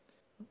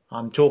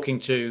I'm talking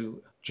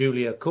to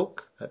Julia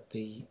Cook at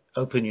the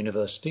Open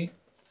University,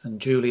 and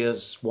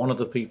Julia's one of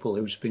the people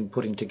who's been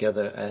putting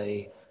together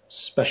a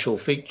special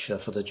feature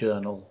for the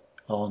journal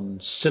on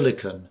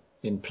silicon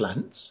in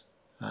plants,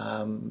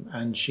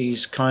 and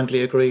she's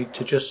kindly agreed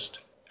to just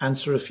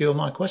answer a few of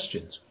my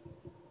questions.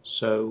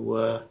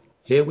 So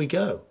here we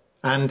go.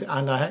 And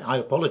I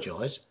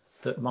apologise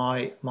that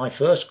my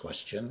first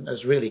question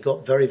has really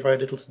got very, very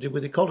little to do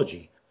with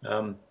ecology,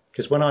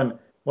 because when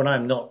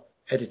I'm not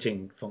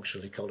editing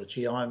functional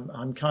ecology,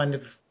 I'm kind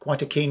of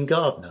quite a keen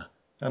gardener,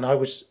 and I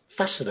was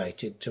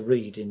fascinated to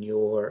read in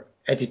your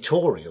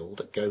editorial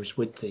that goes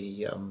with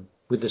the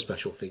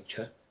special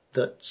feature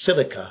that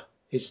silica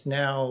is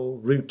now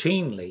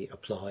routinely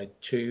applied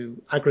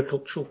to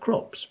agricultural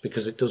crops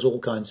because it does all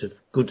kinds of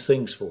good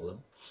things for them.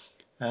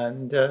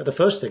 And the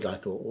first thing I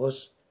thought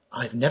was,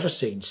 I've never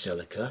seen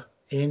silica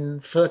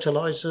in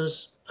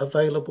fertilisers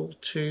available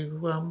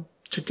to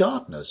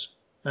gardeners.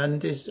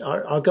 And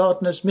are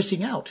gardeners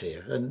missing out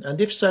here?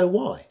 And if so,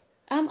 why?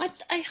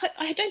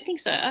 I don't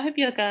think so. I hope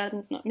your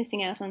garden's not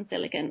missing out on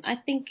silicon. I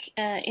think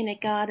in a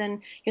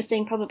garden you're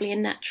seeing probably a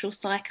natural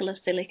cycle of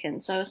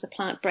silicon. So as the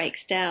plant breaks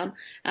down,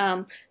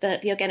 the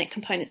organic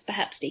components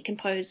perhaps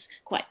decompose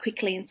quite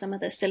quickly and some of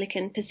the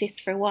silicon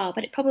persists for a while,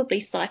 but it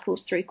probably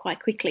cycles through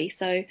quite quickly.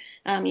 So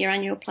your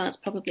annual plants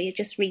probably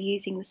are just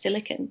reusing the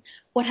silicon.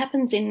 What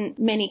happens in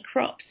many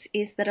crops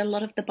is that a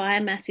lot of the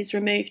biomass is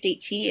removed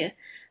each year,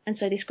 and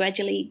so this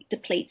gradually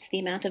depletes the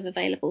amount of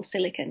available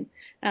silicon,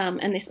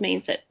 and this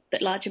means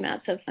that large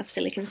amounts of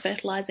silicon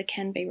fertilizer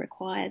can be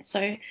required.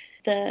 So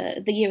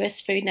the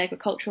US Food and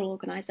Agricultural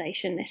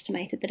Organization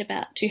estimated that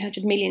about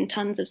 200 million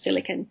tons of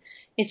silicon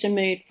is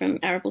removed from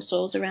arable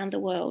soils around the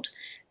world.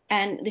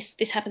 And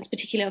this happens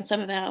particularly on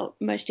some of our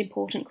most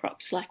important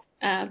crops like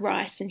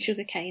rice and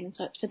sugarcane, and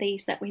so it's for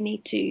these that we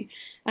need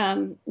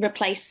to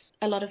replace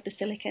a lot of the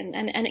silicon,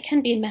 and it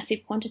can be in massive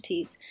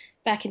quantities.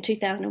 Back in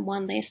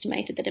 2001, they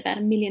estimated that about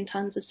 1 million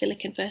tons of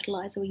silicon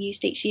fertilizer were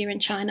used each year in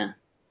China.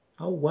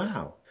 Oh,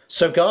 wow.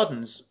 So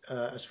gardens,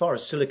 as far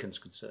as silicon's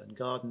concerned,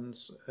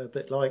 gardens are a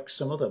bit like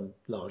some other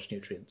large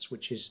nutrients,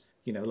 which is,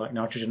 like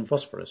nitrogen and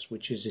phosphorus,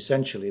 which is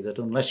essentially that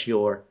unless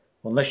you're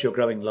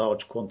growing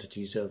large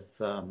quantities of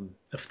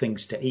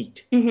things to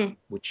eat, mm-hmm.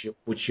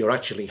 which you're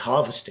actually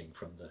harvesting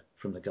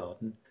from the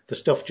garden, the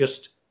stuff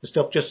just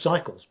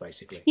cycles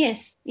basically.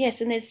 Yes,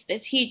 and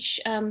there's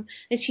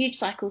huge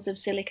cycles of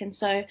silicon.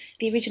 So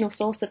the original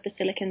source of the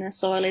silicon in the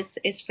soil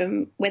is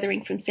from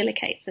weathering from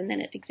silicates, and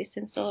then it exists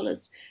in soil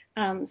as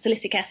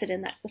silicic acid,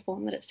 and that's the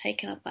form that it's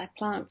taken up by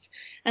plants.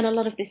 And a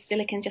lot of this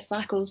silicon just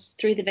cycles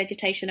through the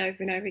vegetation over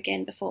and over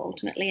again before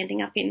ultimately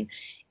ending up in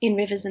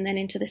rivers and then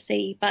into the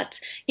sea. But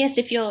yes,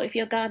 if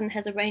your garden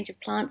has a range of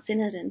plants in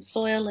it and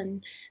soil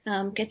and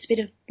gets a bit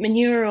of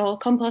manure or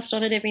compost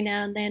on it every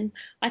now and then,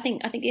 I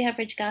think the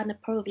average gardener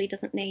probably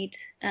doesn't need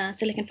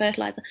silicon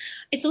fertilizer.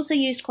 It's also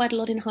used quite a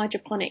lot in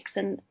hydroponics,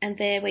 and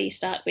there where you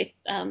start with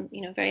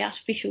a very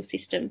artificial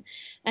system,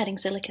 adding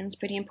silicon is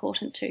pretty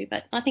important too.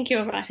 But I think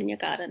you're right in your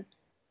garden.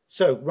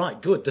 So, right,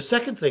 good. The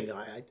second thing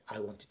I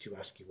wanted to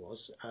ask you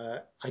was,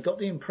 I got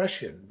the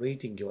impression,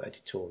 reading your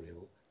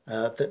editorial,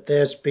 that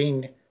there's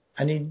been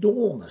an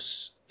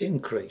enormous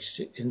increase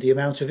in the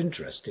amount of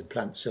interest in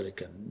plant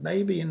silicon,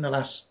 maybe in the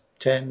last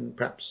 10,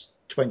 perhaps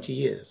 20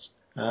 years.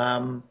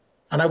 And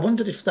I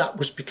wondered if that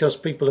was because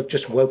people have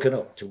just woken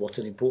up to what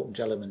an important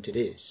element it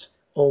is,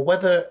 or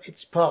whether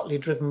it's partly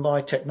driven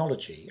by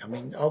technology. I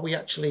mean, are we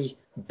actually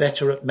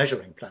better at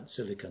measuring plant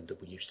silicon than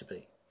we used to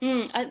be?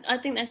 I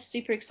think that's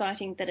super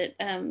exciting that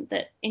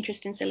that interest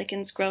in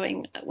silicon's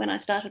growing. When I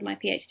started my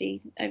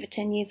PhD over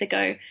 10 years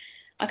ago,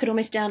 I could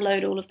almost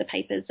download all of the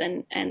papers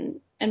and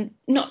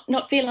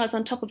not feel I was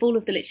on top of all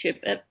of the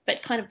literature,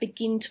 but kind of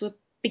begin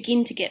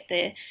to get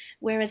there.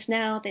 Whereas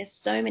now there's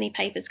so many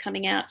papers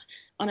coming out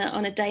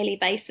on a daily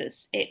basis.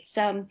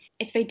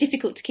 It's very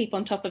difficult to keep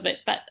on top of it,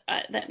 but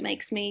that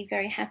makes me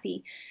very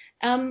happy.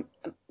 In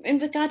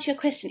regard to your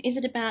question, is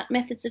it about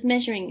methods of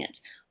measuring it?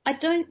 I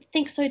don't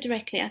think so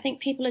directly. I think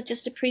people are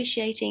just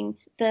appreciating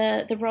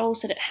the roles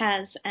that it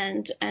has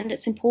and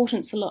its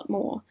importance a lot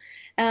more.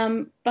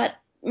 But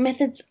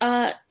methods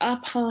are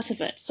part of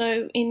it.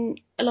 So in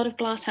a lot of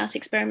glasshouse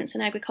experiments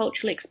and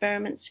agricultural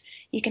experiments,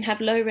 you can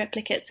have low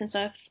replicates, and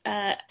so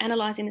if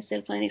analysing the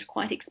silicon is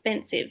quite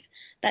expensive,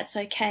 that's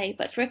okay.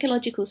 But for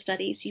ecological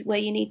studies, where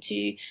you need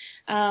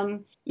to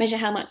measure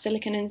how much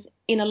silicon is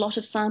in a lot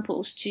of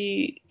samples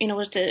in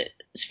order to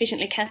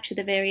sufficiently capture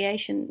the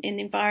variation in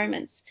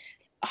environments,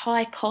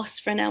 high costs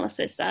for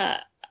analysis are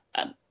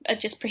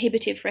just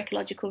prohibitive for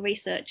ecological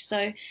research.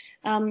 So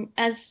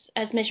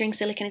as measuring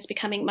silicon is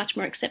becoming much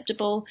more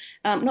acceptable,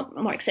 not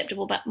more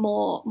acceptable, but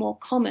more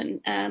common,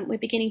 we're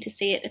beginning to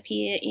see it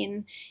appear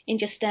in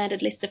just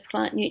standard lists of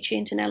plant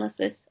nutrient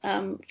analysis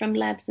from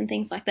labs and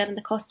things like that, and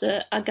the costs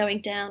are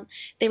going down.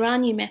 There are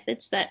new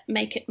methods that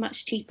make it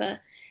much cheaper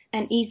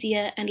and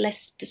easier and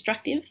less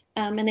destructive.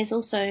 And there's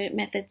also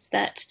methods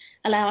that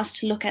allow us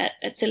to look at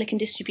silicon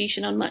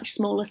distribution on much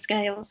smaller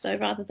scales. So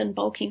rather than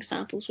bulking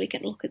samples, we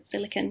can look at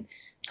silicon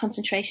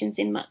concentrations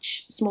in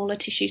much smaller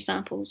tissue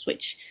samples,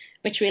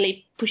 which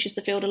really pushes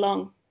the field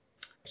along.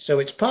 So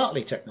it's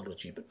partly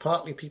technology, but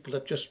partly people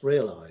have just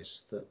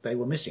realised that they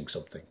were missing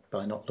something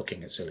by not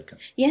looking at silicon.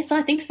 Yes,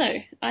 I think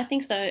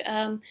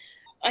so.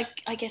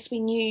 I guess we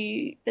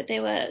knew that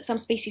there were some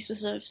species were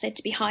sort of said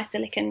to be high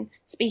silicon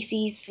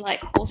species like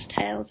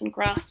horsetails and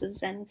grasses,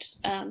 and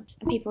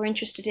people were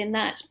interested in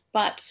that.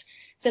 But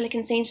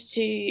silicon seems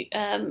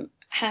to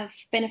have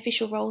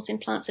beneficial roles in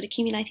plants that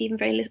accumulate even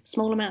very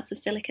small amounts of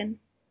silicon.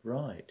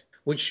 Right.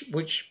 Which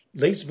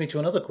leads me to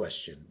another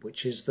question,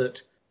 which is that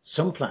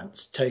some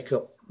plants take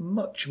up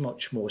much,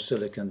 much more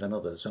silicon than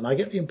others. And I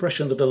get the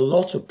impression that a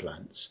lot of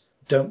plants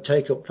don't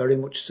take up very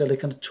much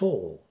silicon at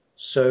all.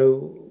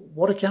 So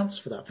what accounts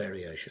for that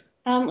variation?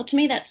 Well, to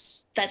me,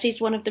 that is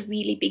one of the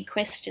really big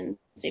questions.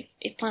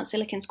 If plant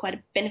silicon's quite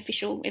a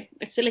beneficial,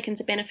 if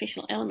silicon's a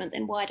beneficial element,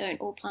 then why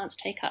don't all plants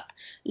take up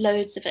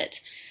loads of it?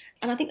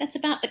 And I think that's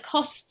about the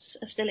costs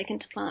of silicon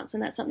to plants,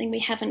 and that's something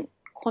we haven't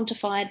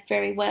quantified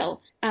very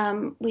well.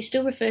 We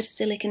still refer to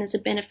silicon as a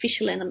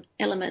beneficial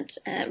element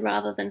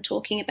rather than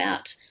talking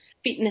about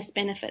fitness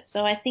benefits.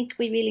 So I think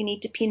we really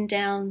need to pin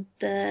down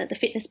the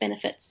fitness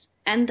benefits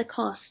and the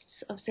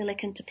costs of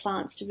silicon to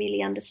plants to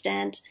really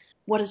understand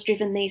what has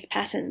driven these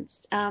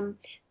patterns.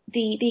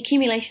 The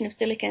accumulation of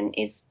silicon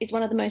is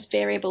one of the most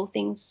variable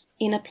things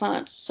in a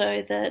plant.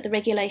 So the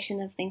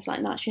regulation of things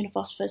like nitrogen and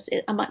phosphorus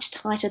are much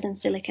tighter than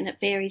silicon. It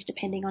varies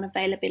depending on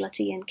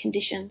availability and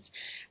conditions.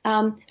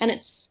 And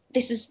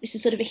this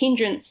is sort of a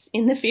hindrance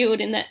in the field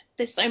in that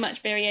there's so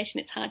much variation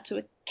it's hard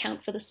to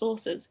account for the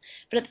sources.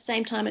 But at the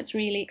same time, it's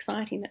really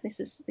exciting that this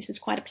is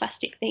quite a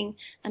plastic thing,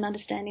 and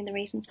understanding the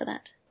reasons for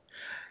that.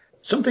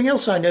 Something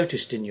else I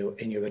noticed in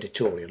your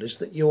editorial is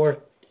that you're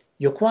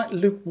quite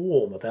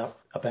lukewarm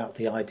about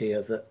the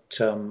idea that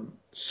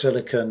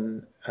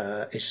silicon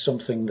is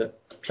something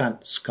that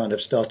plants kind of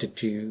started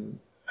to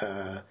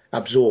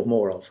absorb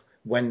more of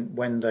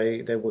when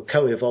they were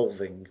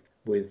co-evolving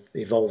with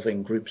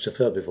evolving groups of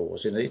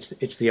herbivores. And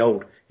it's the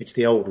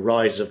old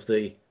rise of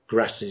the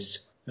grasses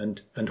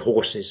and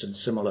horses and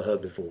similar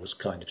herbivores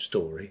kind of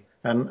story.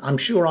 And I'm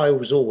sure I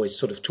was always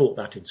sort of taught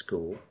that in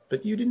school,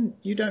 but you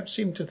don't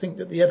seem to think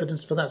that the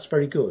evidence for that's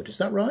very good. Is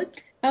that right?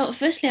 Oh,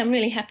 firstly, I'm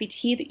really happy to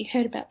hear that you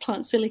heard about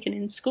plant silicon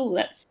in school.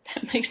 That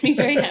makes me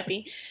very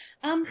happy.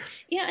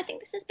 I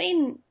think this has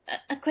been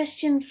a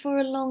question for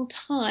a long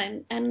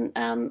time, and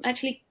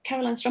actually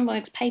Caroline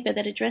Stromberg's paper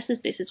that addresses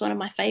this is one of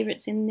my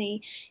favourites in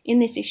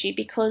this issue,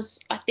 because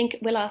I think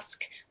it will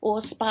ask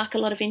or spark a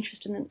lot of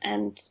interest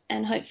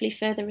and hopefully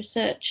further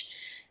research.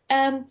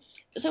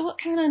 So what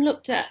Caroline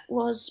looked at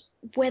was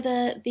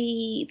whether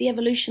the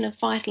evolution of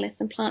phytoliths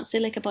and plant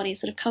silica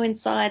bodies sort of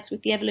coincides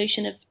with the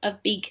evolution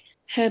of big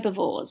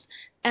herbivores.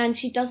 And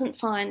she doesn't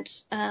find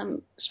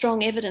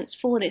strong evidence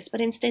for this,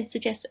 but instead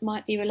suggests it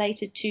might be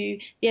related to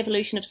the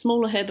evolution of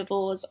smaller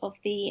herbivores, of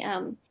the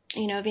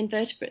of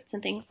invertebrates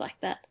and things like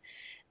that.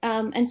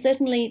 And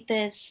certainly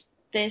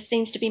there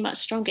seems to be much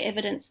stronger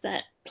evidence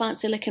that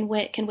plant silicon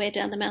can wear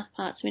down the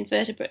mouthparts of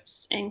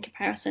invertebrates in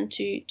comparison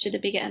to the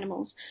bigger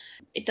animals.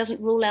 It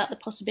doesn't rule out the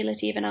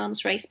possibility of an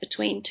arms race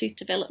between tooth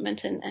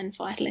development and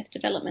phytolith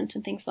development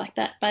and things like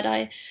that. But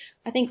I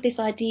think this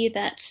idea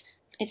that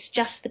it's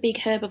just the big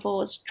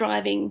herbivores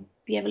driving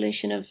the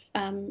evolution of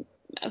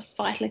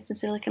phytoliths and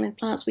silicon in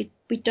plants, we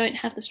don't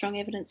have the strong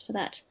evidence for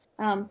that.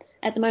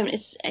 At the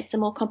moment, it's a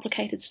more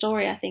complicated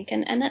story, I think,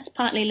 and that's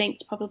partly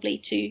linked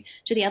probably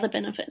to the other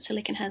benefits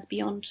silicon has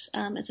beyond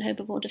as a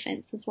herbivore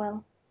defence as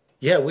well.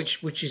 Yeah, which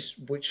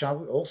I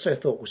also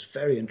thought was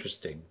very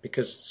interesting,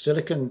 because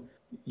silicon,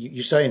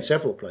 you say in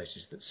several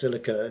places that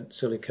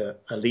silica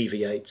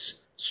alleviates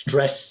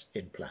stress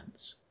in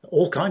plants,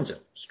 all kinds of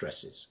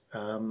stresses.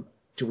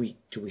 Do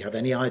we have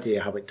any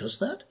idea how it does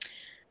that?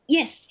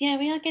 Yes, yeah,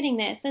 we are getting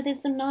there. So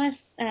there's some nice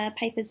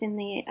papers in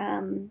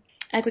the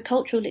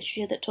agricultural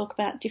literature that talk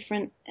about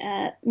different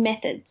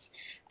methods.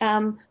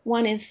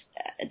 One is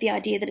the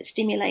idea that it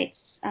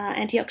stimulates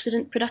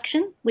antioxidant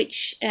production,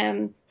 which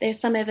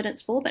there's some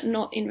evidence for, but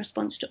not in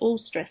response to all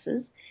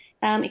stresses.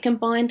 It can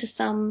bind to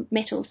some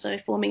metals, so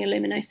forming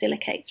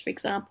aluminosilicates, for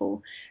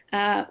example,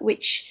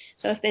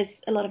 so if there's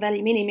a lot of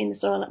aluminium in the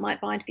soil, it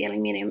might bind to the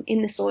aluminium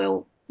in the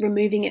soil,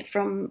 removing it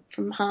from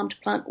harmed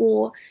plant,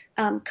 or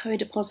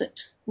co-deposit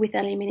with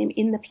aluminium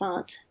in the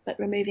plant, but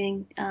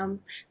removing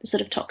the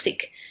sort of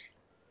toxic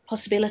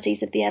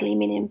possibilities of the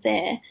aluminium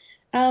there.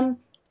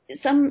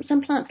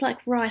 Some plants like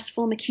rice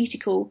form a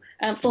cuticle,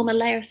 form a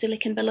layer of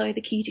silicon below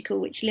the cuticle,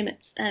 which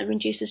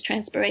reduces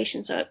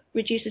transpiration, so it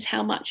reduces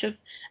how much of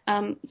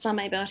some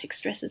abiotic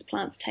stresses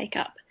plants take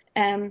up.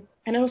 And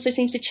it also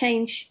seems to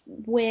change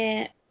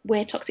where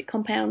toxic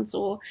compounds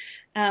or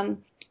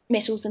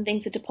metals and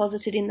things are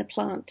deposited in the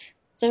plant.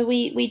 So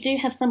we do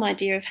have some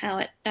idea of how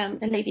it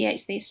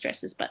alleviates these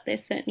stresses, but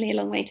there's certainly a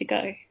long way to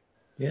go.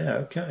 Yeah,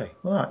 okay.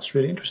 Well, that's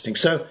really interesting.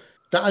 So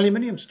That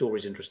aluminium story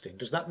is interesting.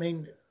 Does that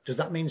mean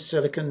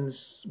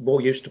silicon's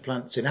more used to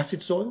plants in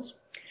acid soils?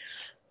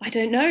 I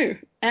don't know.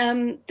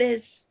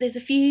 There's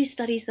a few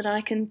studies that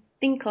I can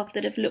think of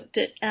that have looked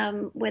at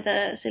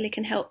whether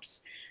silicon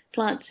helps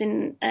plants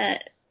in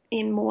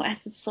more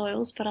acid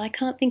soils, but I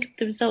can't think of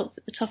the results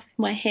at the top of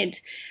my head.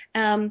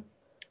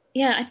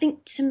 I think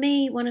to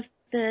me one of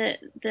the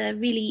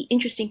really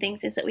interesting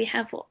things is that we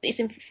have this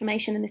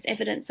information and this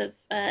evidence of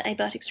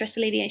abiotic stress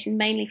alleviation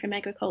mainly from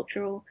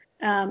agricultural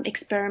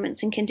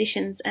experiments and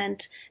conditions,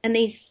 and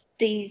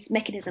these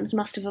mechanisms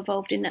must have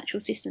evolved in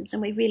natural systems,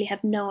 and we really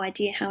have no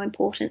idea how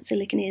important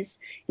silicon is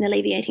in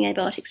alleviating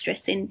abiotic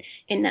stress in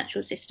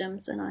natural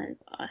systems, and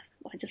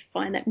I just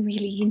find that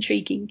really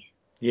intriguing.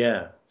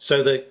 Yeah.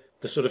 So the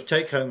sort of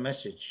take-home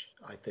message,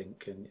 I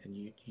think, and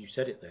you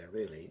said it there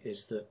really,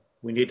 is that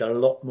we need a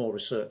lot more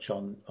research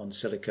on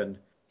silicon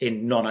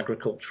in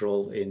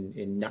non-agricultural,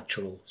 in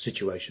natural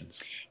situations.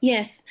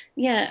 Yes,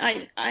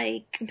 yeah,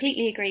 I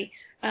completely agree.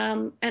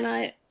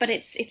 But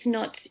it's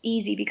not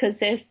easy because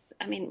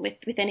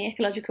with any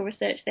ecological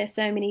research, there's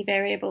so many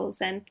variables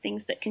and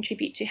things that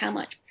contribute to how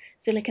much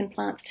silicon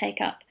plants take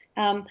up.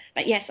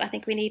 But yes, I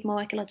think we need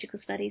more ecological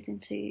studies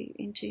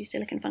into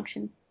silicon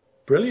function.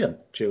 Brilliant,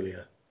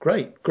 Julia.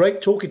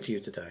 Great talking to you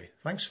today.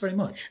 Thanks very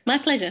much. My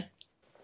pleasure.